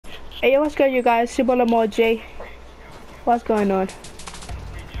Hey, what's good, you guys? It's your boy Lamolej. What's going on?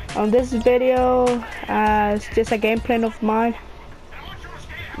 On this video, it's just a game plan of mine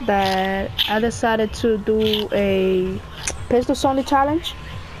that I decided to do a pistols only challenge,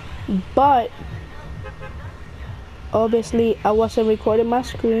 but obviously I wasn't recording my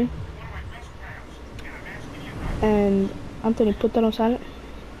screen. And Anthony, put that on silent.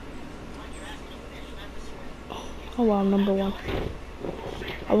 Oh wow, number one.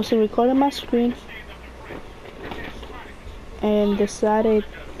 I wasn't recording my screen and decided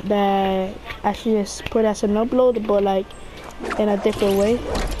that I should just put it as an upload, but like in a different way.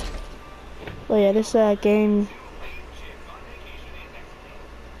 Oh yeah, this is a game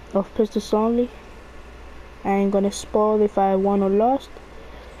of pistols only. I ain't gonna spoil if I won or lost.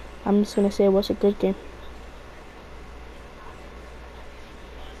 I'm just gonna say it was a good game.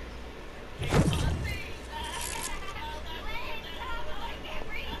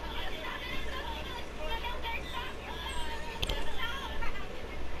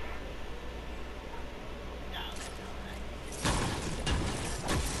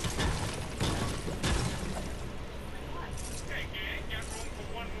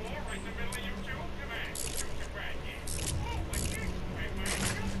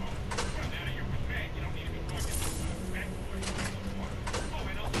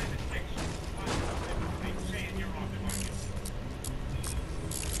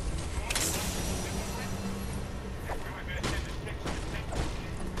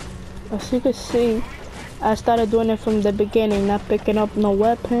 As you can see, I started doing it from the beginning, not picking up no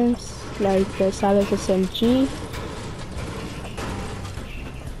weapons like the silent SMG.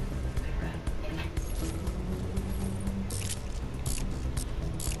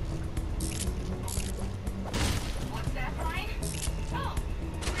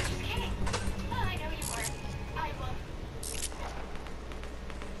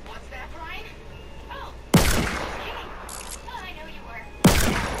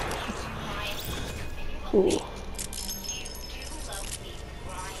 Ooh.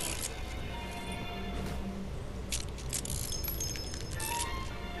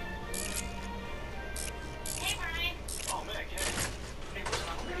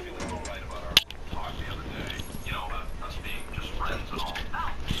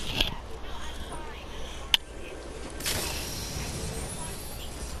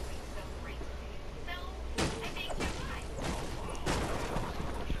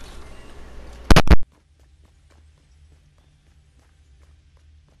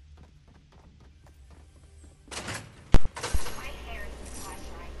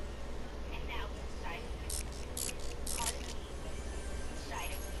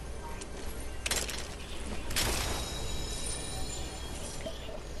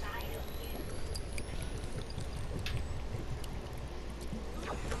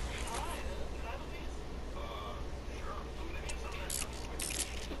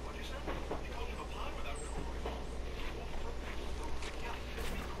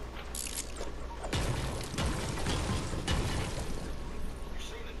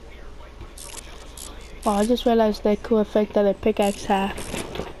 Oh, I just realized the cool effect that the pickaxe had.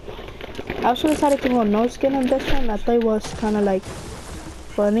 I also decided to go no skin on this one. I thought it was kind of like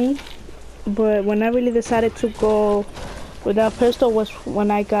funny, but when I really decided to go without pistol was when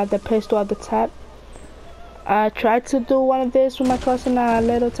I got the pistol at the top. I tried to do one of this with my cousin a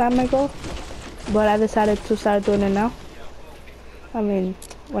little time ago, but I decided to start doing it now. I mean,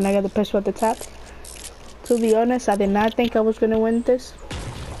 when I got the pistol at the top. To be honest, I did not think I was gonna win this.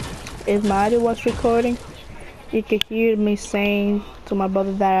 If my audio was recording, you could hear me saying to my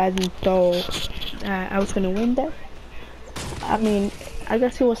brother that I thought I was gonna win that. I mean, I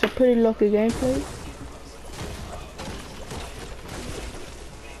guess it was a pretty lucky gameplay.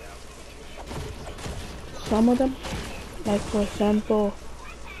 Some of them, like for example,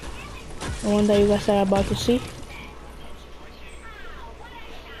 the one that you guys are about to see.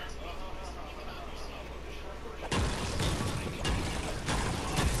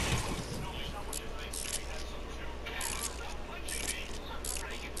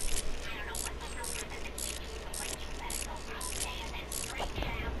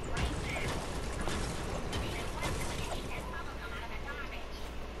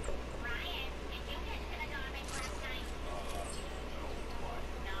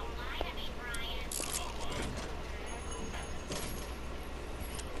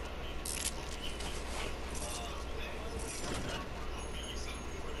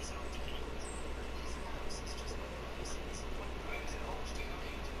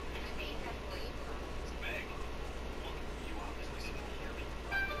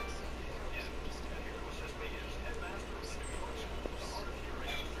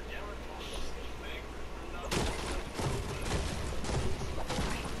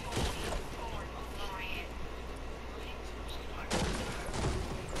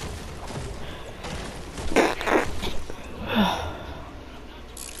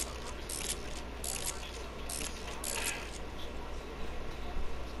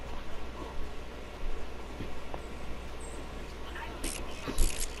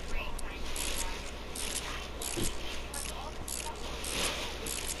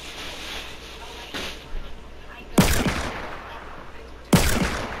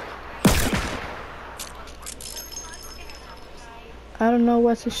 don't know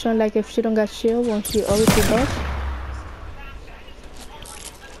what's it showing, like if she don't got shield when she obviously does.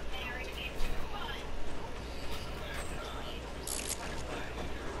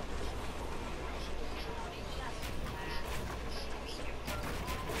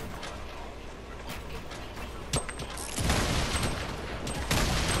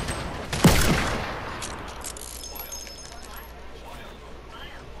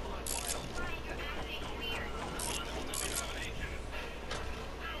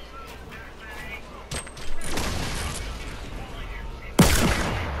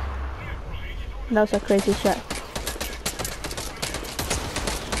 That was a crazy shot.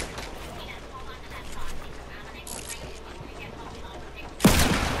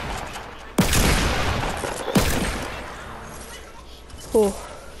 Oh,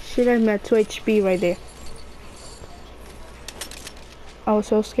 she left me at 2 HP right there. I was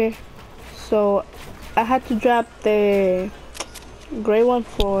so scared. So I had to drop the gray one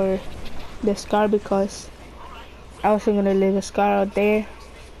for the scar because I wasn't gonna leave a scar out there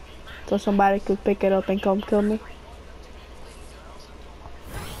so somebody could pick it up and come kill me.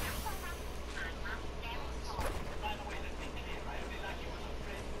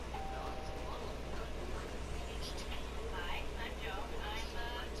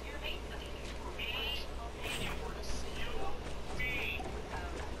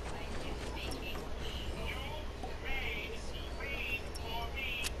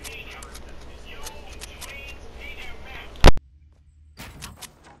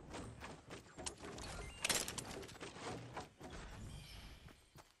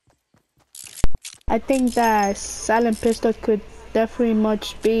 I think that silent pistol could definitely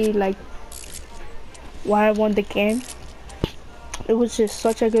much be like why I won the game. It was just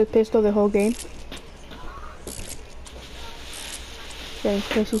such a good pistol the whole game. Getting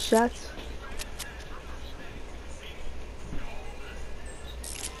crazy shots.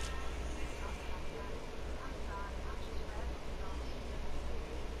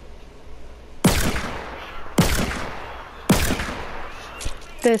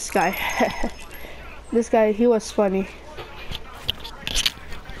 This guy. This guy, he was funny.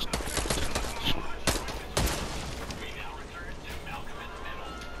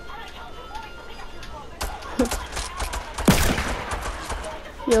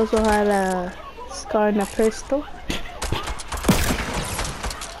 He also had a scar and a pistol.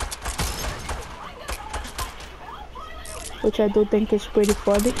 Which I do think is pretty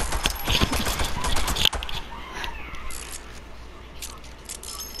funny.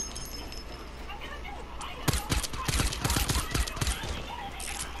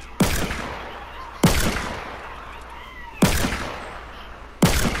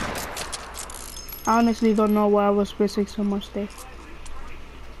 I honestly don't know why I was missing so much there.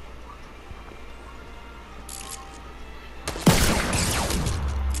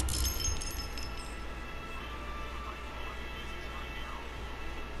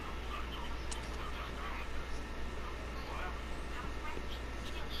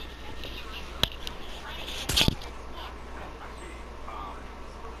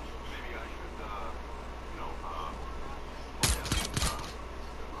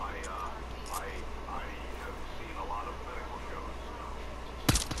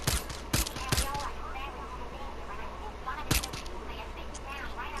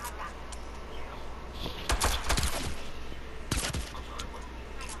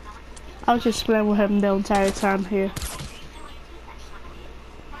 I was just playing with him the entire time here.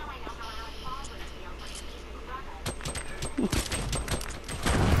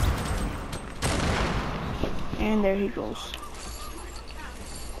 And there he goes.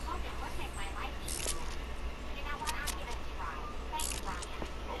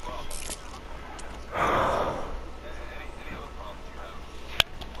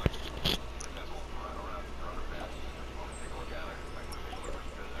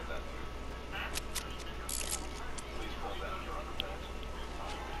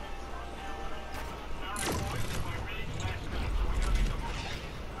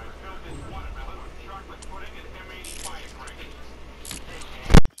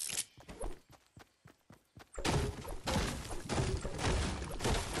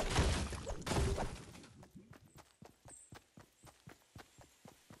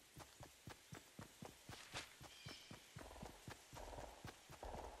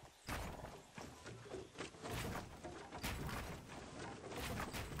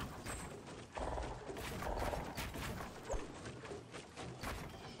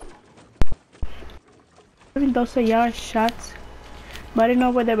 Those AR shots, but I didn't know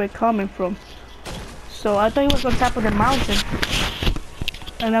where they were coming from. So I thought he was on top of the mountain,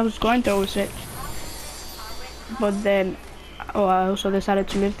 and I was going towards it. But then Oh, I also decided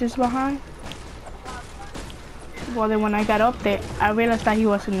to leave this behind. Well, then when I got up there, I realized that he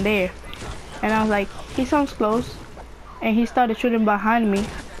wasn't there. And I was like, he sounds close. And he started shooting behind me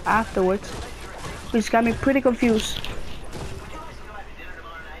afterwards, which got me pretty confused.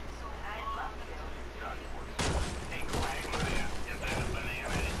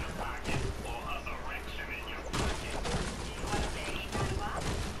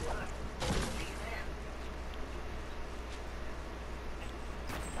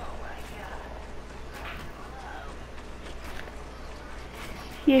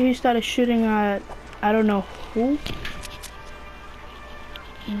 Yeah, he started shooting at, I don't know who,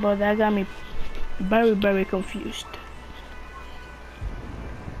 but that got me very, very confused.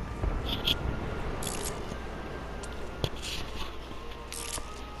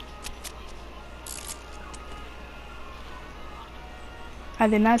 I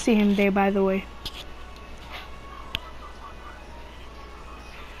did not see him there, by the way.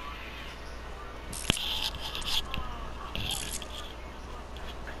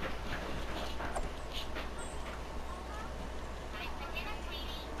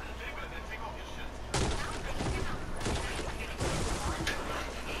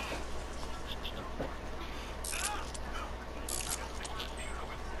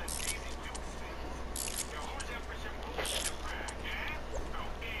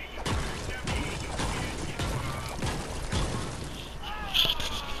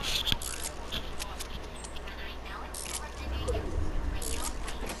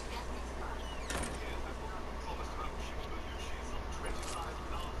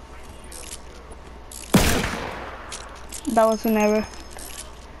 That was an error.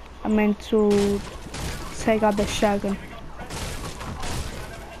 I meant to take out the shotgun.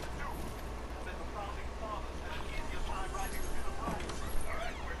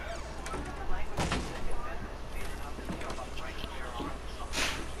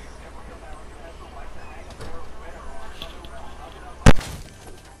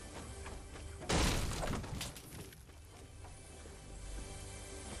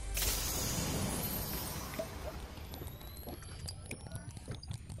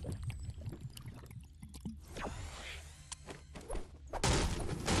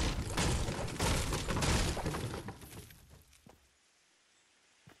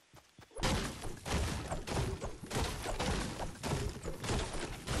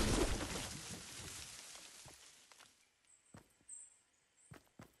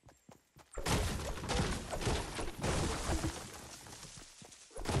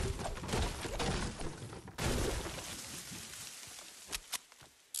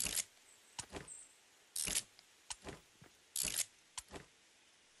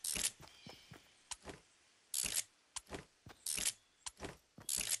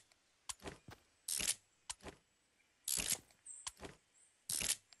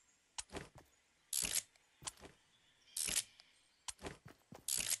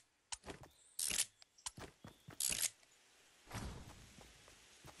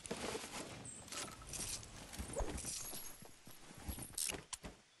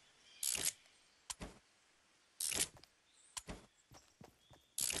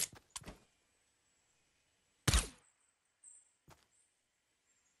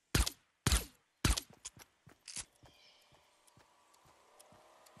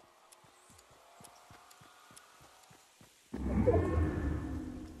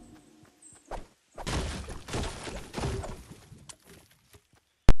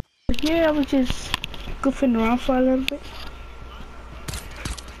 Yeah, I was just goofing around for a little bit.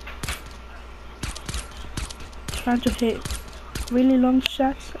 Trying to hit really long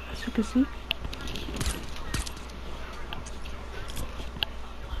shots, as you can see.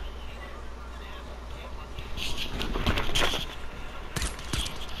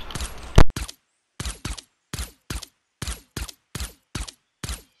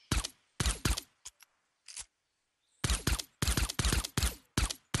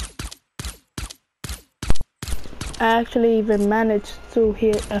 I actually even managed to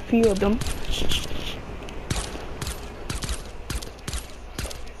hit a few of them.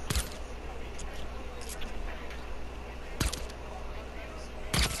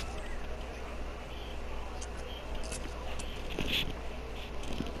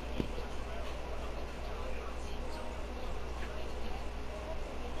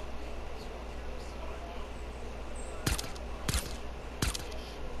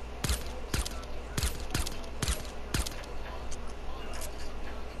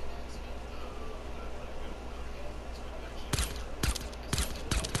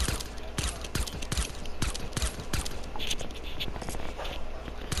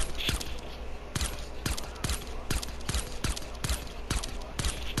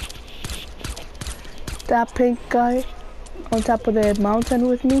 that pink guy on top of the mountain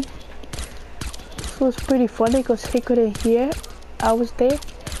with me. It was pretty funny because he couldn't hear I was there.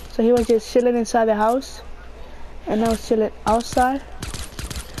 So he was just chilling inside the house. And I was chilling outside,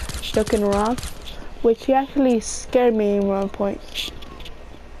 joking around. Which he actually scared me at one point.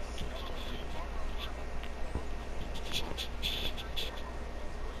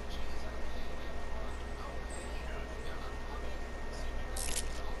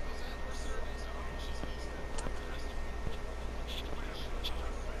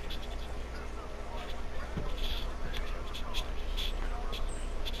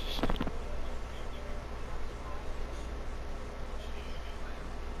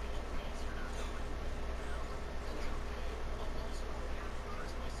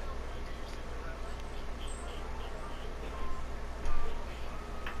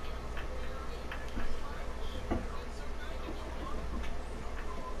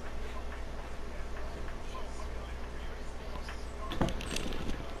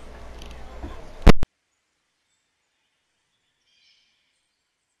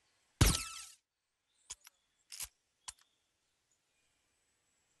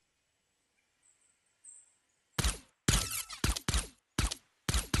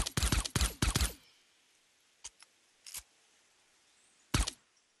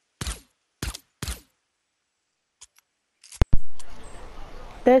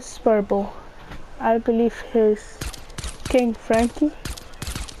 This purple, I believe his King Frankie.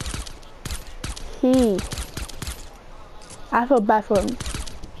 I feel bad for him.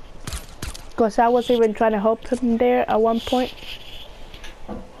 Because I was even trying to help him there at one point.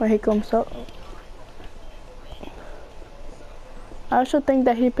 When he comes up. I also think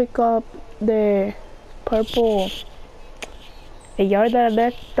that he picked up the purple a yard that I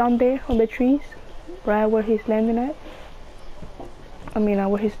left down there on the trees. Right where he's landing at.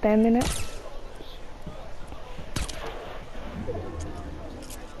 Where he's standing at.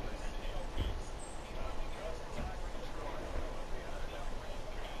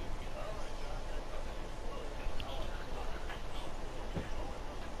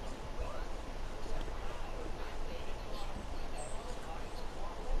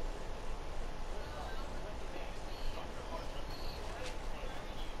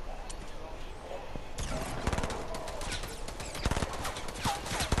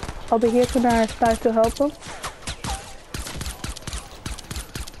 Over here, can I start to help him?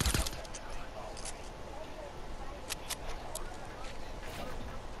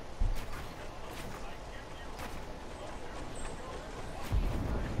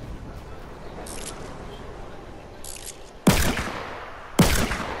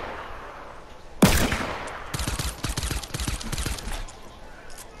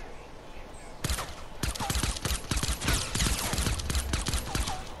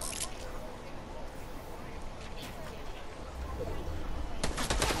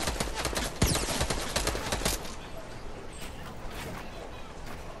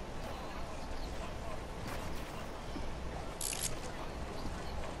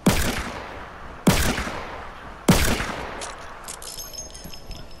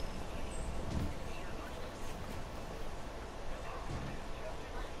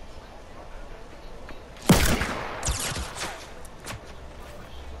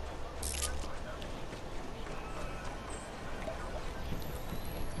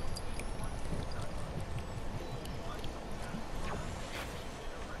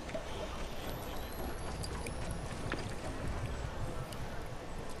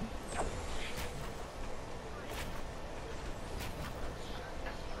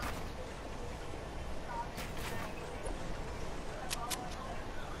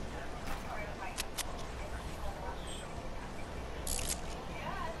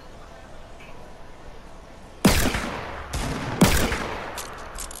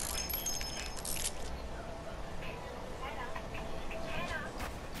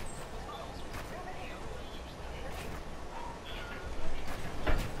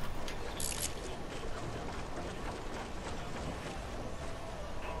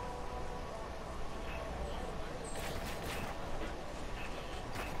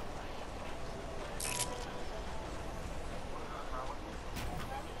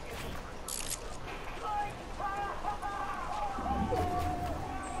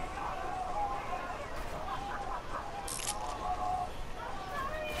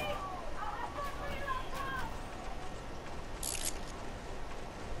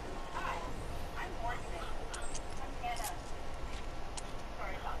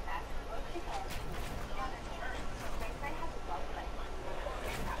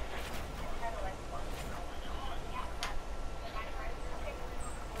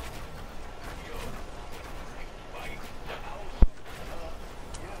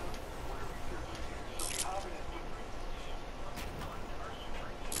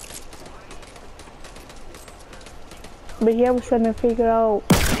 But here I was trying to figure out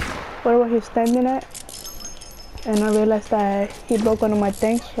where was he standing at, and I realized that he broke one of my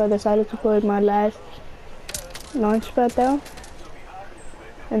things, so I decided to put my last launch pad down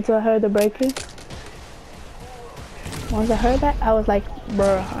until I heard the breaking. Once I heard that, I was like,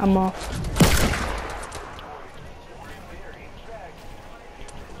 bruh, I'm off.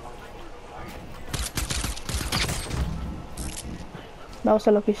 That was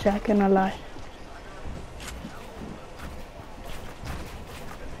a lucky shot, I cannot lie.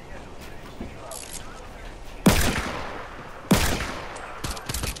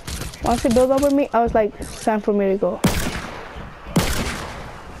 Once he built up with me, I was like, it's time for me to go.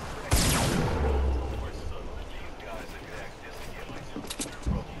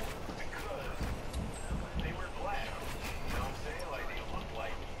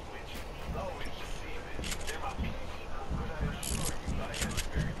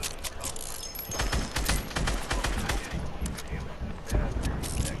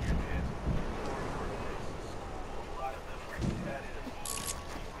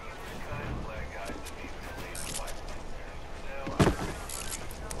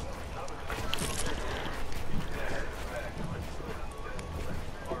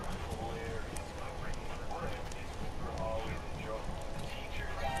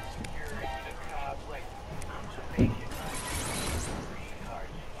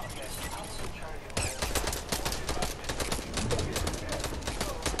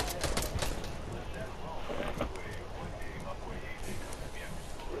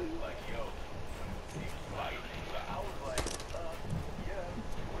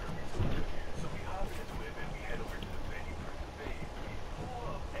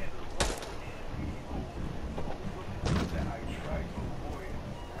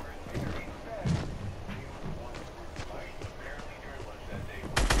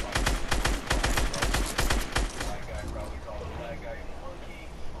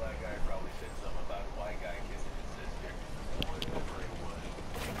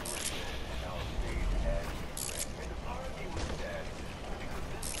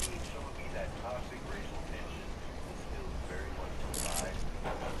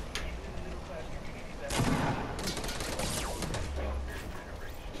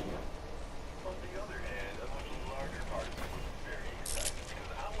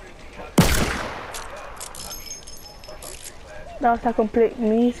 That was a complete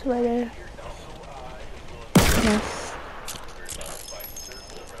miss right there. Nice.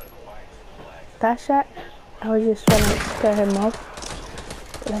 That shot, I was just trying to scare him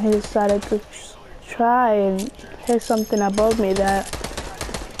off. And he decided to try and hit something above me that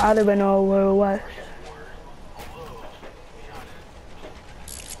I don't even know where it was.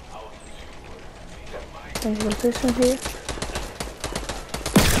 Change position here.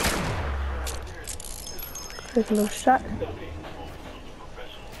 Quick little shot.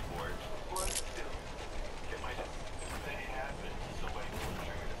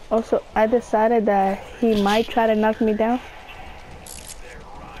 Also, I decided that he might try to knock me down.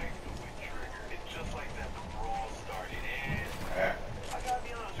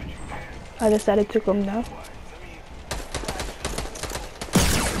 I decided to come down.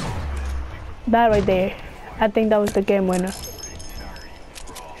 That right there, I think that was the game winner.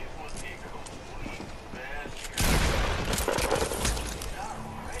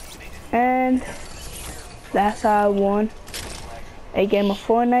 And that's how I won a game of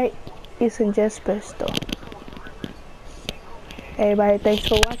Fortnite. Isn't just pistol. Everybody, thanks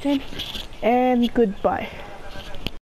for watching, and goodbye.